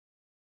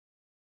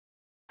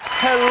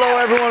Hello,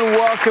 everyone.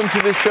 Welcome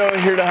to the show.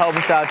 Here to help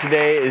us out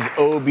today is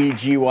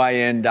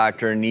OBGYN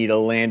Dr. Anita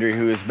Landry,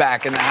 who is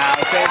back in the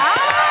house. And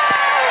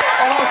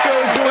also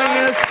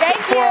joining us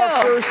for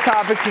our first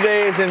topic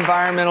today is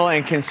environmental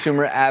and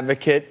consumer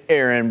advocate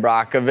Erin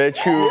Brockovich,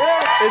 who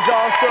is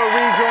also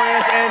rejoining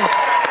us. And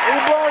we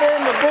brought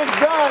in the big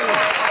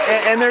guns.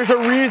 And there's a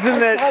reason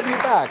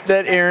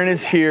that Erin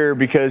is here,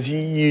 because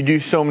you do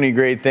so many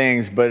great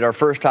things, but our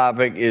first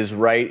topic is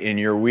right in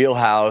your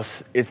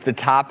wheelhouse. It's the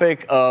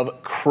topic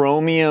of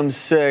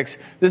chromium-6.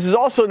 This has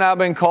also now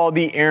been called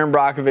the Erin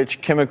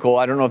Brockovich chemical.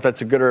 I don't know if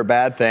that's a good or a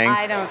bad thing.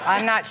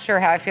 I'm not sure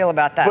how I feel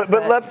about that.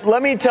 But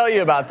let me tell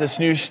you about this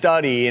new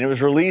study, and it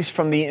was released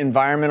from the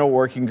Environmental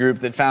Working Group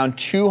that found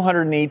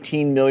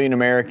 218 million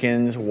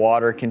Americans'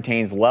 water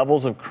contains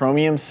levels of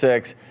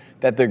chromium-6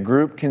 that the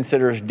group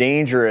considers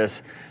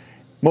dangerous.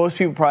 Most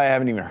people probably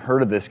haven't even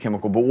heard of this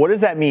chemical, but what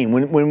does that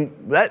mean?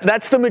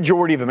 That's the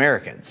majority of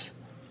Americans.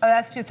 Oh,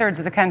 that's 2/3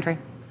 of the country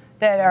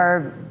that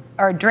are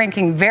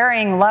drinking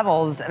varying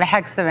levels of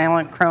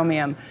hexavalent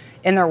chromium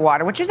in their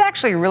water, which is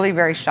actually really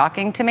very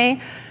shocking to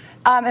me.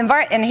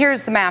 And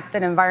here's the map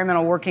that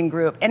Environmental Working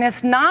Group, and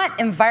it's not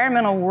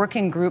Environmental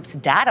Working Group's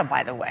data,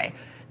 by the way.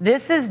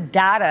 This is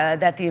data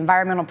that the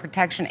Environmental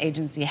Protection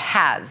Agency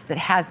has that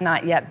has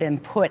not yet been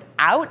put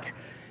out,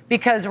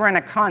 because we're in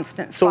a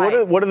constant fight.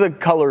 So what do the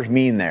colors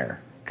mean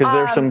there? Because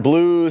there's some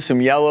blue, some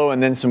yellow,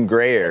 and then some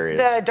gray areas.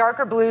 The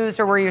darker blues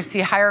are where you see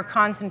higher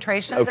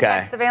concentrations of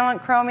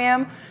hexavalent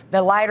chromium.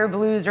 The lighter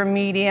blues are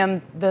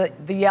medium. The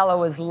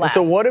yellow is less.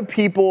 So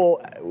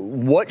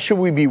what should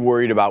we be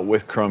worried about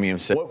with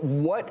chromium-6?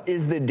 What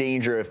is the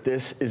danger if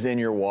this is in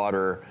your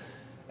water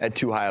at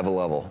too high of a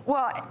level?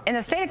 Well, in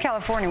the state of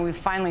California, we've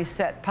finally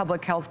set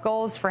public health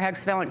goals for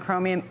hexavalent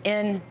chromium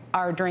in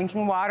our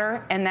drinking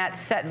water, and that's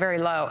set very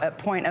low at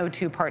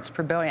 0.02 parts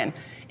per billion.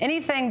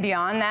 Anything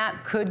beyond that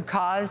could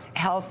cause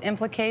health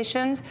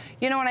implications.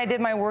 You know, when I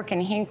did my work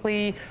in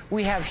Hinckley,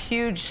 we have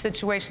huge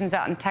situations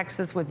out in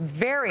Texas with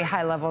very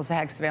high levels of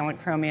hexavalent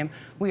chromium.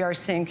 We are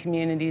seeing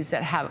communities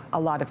that have a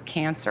lot of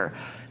cancer.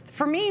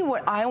 For me,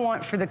 what I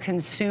want for the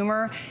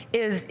consumer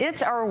is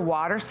it's our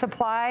water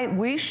supply.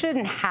 We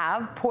shouldn't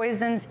have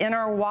poisons in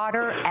our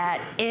water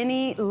at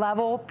any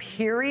level,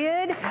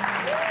 period.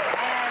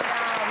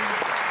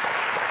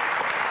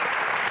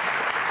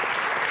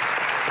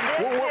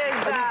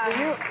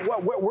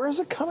 Where is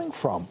it coming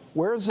from?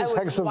 Where is this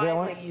hexavalent? It's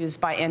widely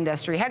used by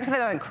industry.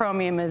 Hexavalent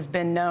chromium has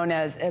been known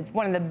as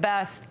one of the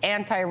best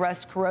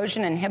anti-rust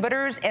corrosion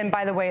inhibitors, and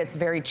by the way, it's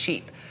very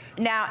cheap.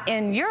 Now,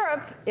 in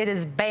Europe, it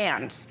is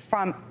banned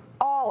from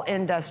all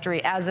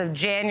industry as of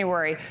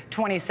January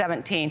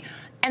 2017.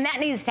 And that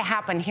needs to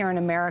happen here in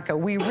America.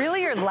 We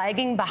really are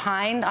lagging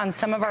behind on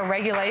some of our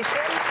regulations.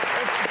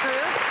 It's the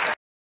truth.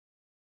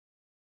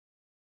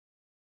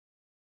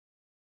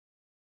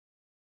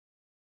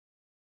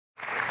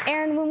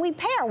 Erin, when we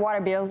pay our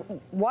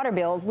water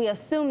bills, we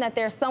assume that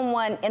there's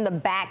someone in the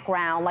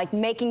background, like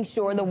making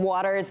sure the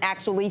water is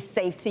actually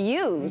safe to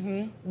use.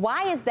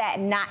 Why is that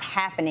not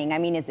happening? I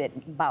mean, is it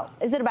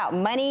about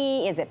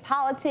money? Is it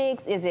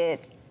politics?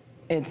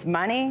 It's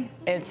money,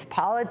 it's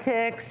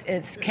politics,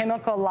 it's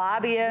chemical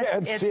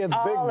lobbyists, it's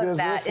all big of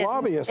business that.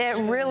 lobbyists. It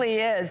really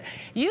is.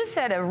 You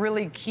said a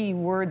really key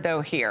word, though,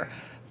 here,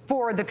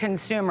 for the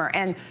consumer,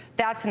 and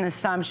that's an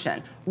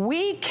assumption.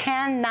 We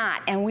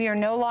cannot, and we are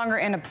no longer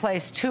in a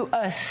place to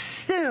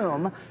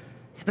assume,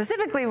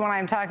 specifically when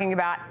I'm talking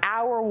about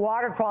our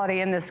water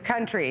quality in this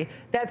country,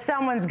 that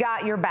someone's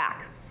got your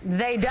back.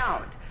 They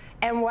don't.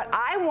 And what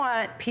I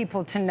want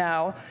people to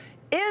know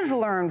is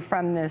learn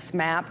from this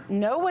map,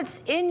 know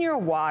what's in your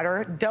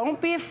water,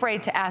 don't be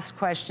afraid to ask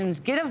questions,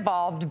 get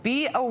involved,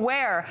 be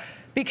aware,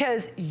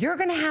 because you're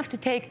gonna have to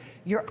take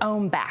your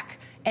own back.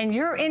 And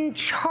you're in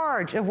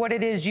charge of what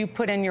it is you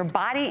put in your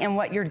body and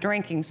what you're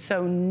drinking,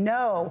 so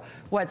know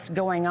what's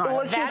going on. Well,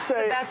 let's just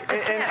say, and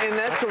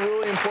that's a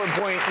really important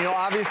point. You know,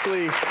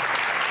 obviously,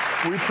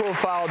 we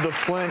profiled the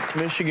Flint,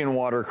 Michigan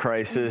water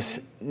crisis.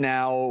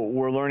 Now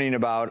we're learning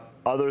about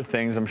other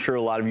things. I'm sure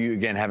a lot of you,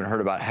 again, haven't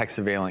heard about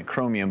hexavalent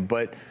chromium,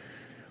 but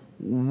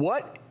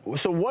what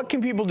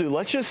can people do?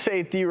 Let's just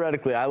say,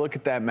 theoretically, I look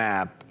at that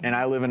map and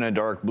I live in a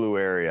dark blue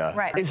area.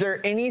 Right. Is there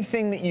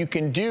anything that you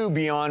can do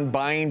beyond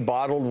buying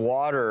bottled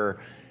water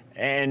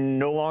and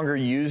no longer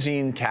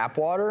using tap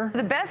water?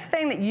 The best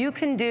thing that you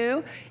can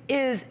do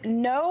is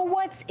know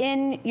what's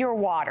in your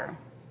water.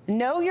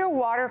 Know your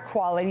water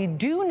quality.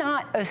 Do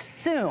not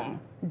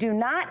assume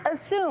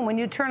when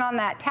you turn on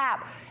that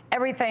tap,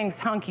 everything's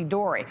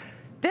hunky-dory.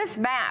 This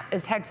map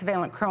is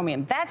hexavalent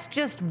chromium. That's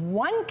just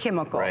one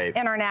chemical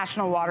in our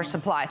national water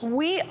supply.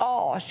 We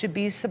all should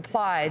be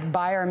supplied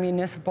by our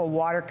municipal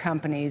water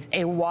companies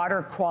a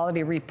water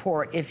quality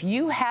report. If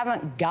you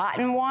haven't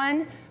gotten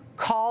one,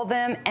 call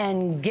them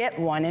and get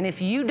one. And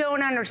if you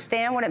don't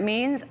understand what it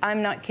means,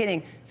 I'm not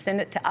kidding,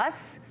 send it to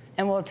us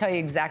and we'll tell you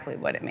exactly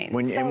what it means.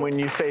 And when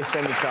you say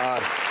send it to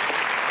us,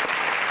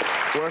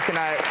 where can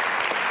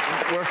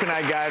where can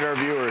I guide our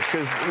viewers?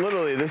 Because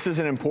literally, this is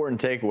an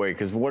important takeaway.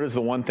 Because what is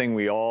the one thing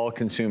we all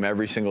consume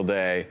every single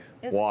day?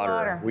 It's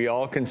water. We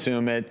all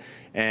consume it,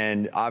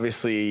 and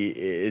obviously,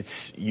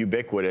 it's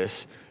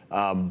ubiquitous.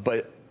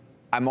 But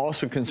I'm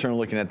also concerned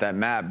looking at that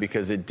map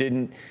because it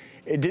didn't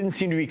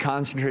seem to be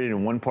concentrated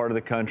in one part of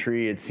the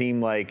country. It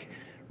seemed like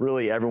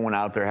really everyone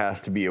out there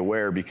has to be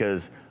aware,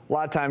 because a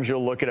lot of times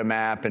you'll look at a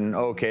map and,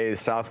 okay, the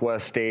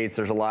Southwest states,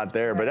 there's a lot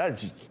there, but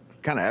that's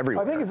kind of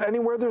everywhere. I think it's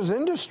anywhere there's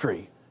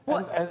industry.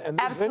 Well, and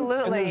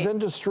absolutely. And there's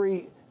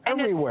industry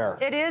everywhere.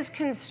 It is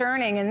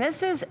concerning, and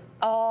this is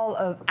all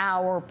of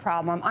our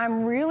problem.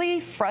 I'm really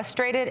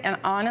frustrated and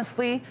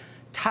honestly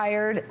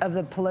tired of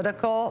the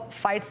political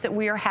fights that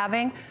we are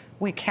having.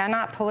 We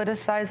cannot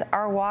politicize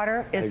our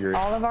water. It's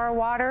all of our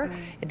water.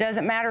 It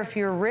doesn't matter if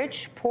you're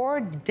rich,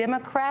 poor,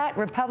 Democrat,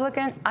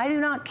 Republican. I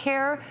do not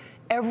care.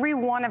 Every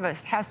one of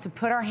us has to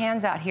put our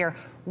hands out here.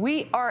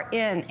 We are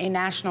in a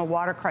national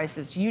water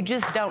crisis. You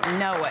just don't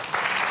know it.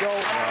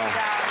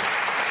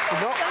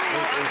 I'm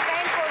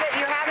thankful that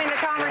you're having the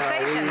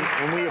conversation.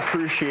 And we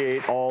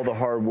appreciate all the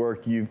hard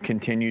work you've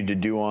continued to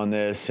do on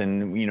this,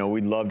 and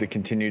we'd love to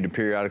continue to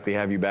periodically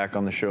have you back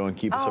on the show and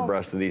keep us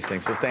abreast of these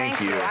things. So thank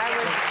you. I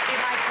would be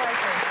my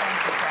pleasure.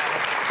 Thank you,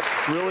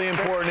 Travis. Really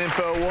important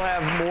info. We'll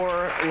have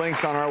more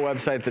links on our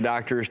website,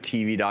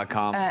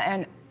 thedoctorstv.com.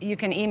 And you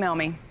can email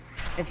me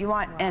if you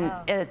want. And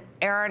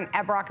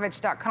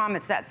Erin@Brockovich.com.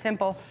 It's that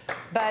simple.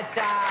 But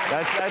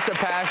that's a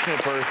passionate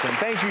person.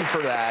 Thank you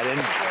for that.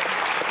 And